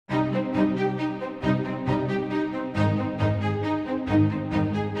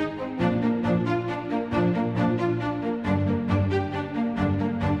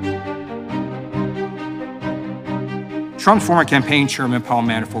Trump's former campaign chairman, Paul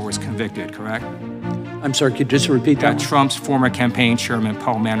Manafort, was convicted, correct? I'm sorry, could you just repeat that? Trump's former campaign chairman,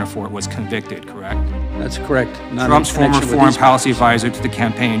 Paul Manafort, was convicted, correct? That's correct. Trump's former foreign policy advisor to the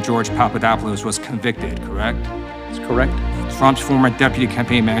campaign, George Papadopoulos, was convicted, correct? That's correct. Trump's former deputy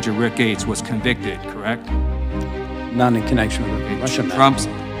campaign manager, Rick Gates, was convicted, correct? Not in connection with the Russia matter.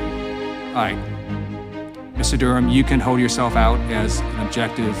 All right. Mr. Durham, you can hold yourself out as an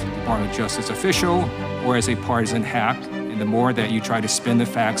objective Department of Justice official or as a partisan hack. And the more that you try to spin the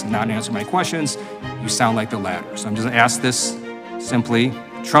facts and not answer my questions, you sound like the latter. So I'm just going to ask this simply.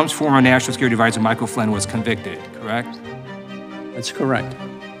 Trump's former national security advisor, Michael Flynn, was convicted, correct? That's correct.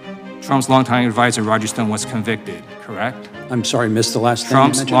 Trump's longtime advisor, Roger Stone, was convicted, correct? I'm sorry, missed the last thing you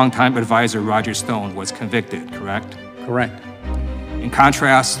Trump's mentioned. longtime advisor, Roger Stone, was convicted, correct? Correct. In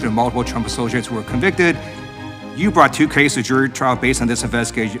contrast to the multiple Trump associates who were convicted, you brought 2 cases to jury trial based on this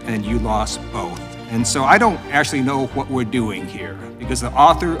investigation, and you lost both. And so I don't actually know what we're doing here, because the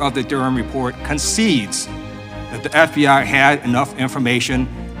author of the Durham report concedes that the FBI had enough information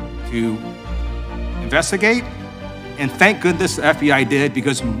to investigate. And thank goodness the FBI did,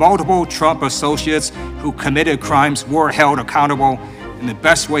 because multiple Trump associates who committed crimes were held accountable. And the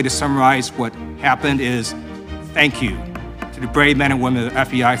best way to summarize what happened is thank you to the brave men and women of the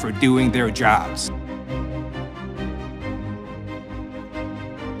FBI for doing their jobs.